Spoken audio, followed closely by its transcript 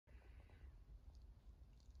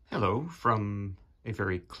Hello from a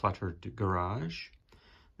very cluttered garage.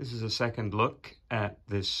 This is a second look at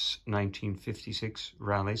this 1956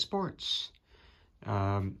 Raleigh Sports.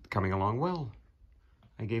 Coming along well.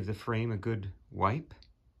 I gave the frame a good wipe,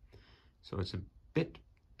 so it's a bit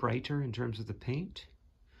brighter in terms of the paint.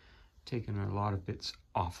 Taken a lot of bits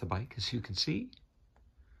off the bike, as you can see.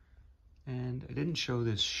 And I didn't show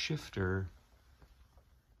this shifter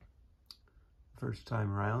first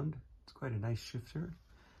time around. It's quite a nice shifter.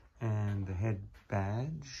 And the head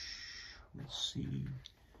badge, let's see.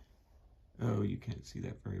 Oh, you can't see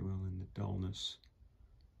that very well in the dullness.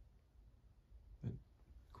 But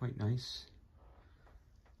quite nice.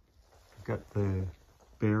 I've got the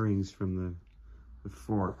bearings from the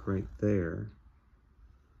fork right there.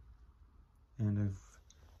 And I've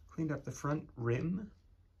cleaned up the front rim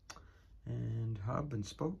and hub and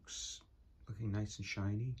spokes, looking nice and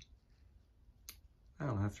shiny.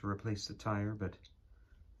 I'll have to replace the tire, but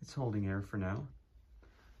it's holding air for now.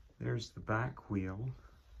 There's the back wheel.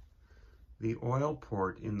 The oil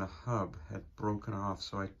port in the hub had broken off,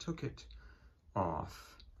 so I took it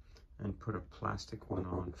off and put a plastic one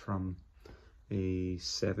on from a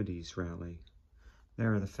 70s Raleigh.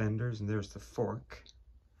 There are the fenders, and there's the fork.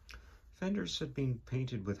 Fenders had been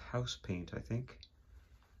painted with house paint, I think,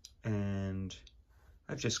 and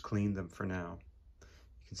I've just cleaned them for now.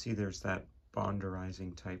 You can see there's that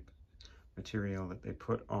bonderizing type material that they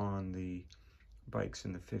put on the bikes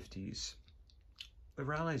in the 50s. The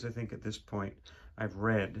Raleighs, I think at this point, I've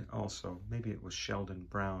read also, maybe it was Sheldon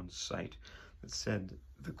Brown's site, that said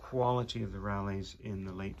the quality of the Raleighs in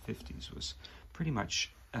the late 50s was pretty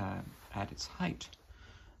much at its height.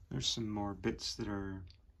 There's some more bits that are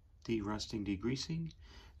de-rusting, degreasing,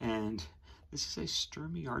 and this is a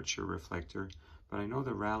Sturmey Archer reflector, but I know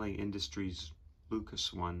the Raleigh Industries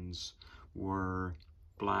Lucas ones were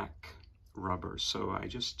black rubber, so I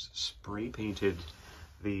just spray painted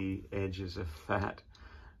the edges of that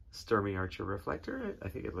Sturmey Archer reflector. I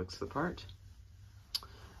think it looks the part.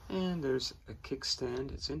 And there's a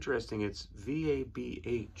kickstand. It's interesting, it's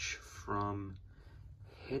VABH from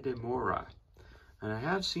Hedemora. And I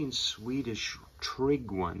have seen Swedish Trigg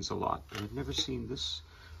ones a lot, but I've never seen this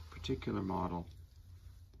particular model.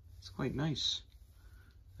 It's quite nice.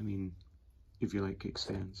 I mean, if you like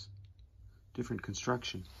kickstands. Different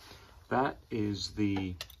construction. That is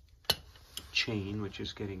the chain, which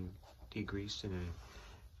is getting degreased in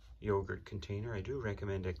a yogurt container. I do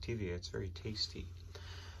recommend Activia. It's very tasty.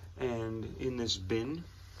 And in this bin,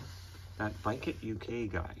 that Bike It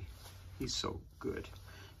UK guy, he's so good.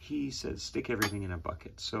 He says stick everything in a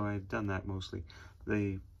bucket, so I've done that mostly.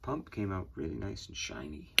 The pump came out really nice and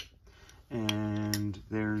shiny. And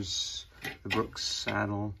there's the Brooks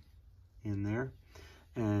saddle in there,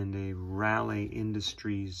 and a Raleigh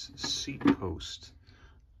Industries seat post.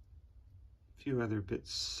 A few other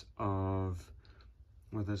bits of,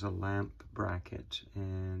 well, there's a lamp bracket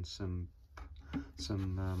and some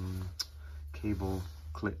cable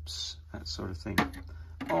clips, that sort of thing.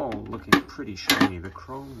 All looking pretty shiny. The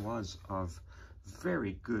chrome was of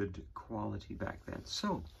very good quality back then.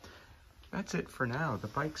 So that's it for now. The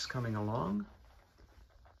bike's coming along.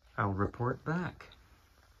 I'll report back.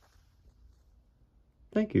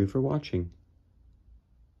 Thank you for watching.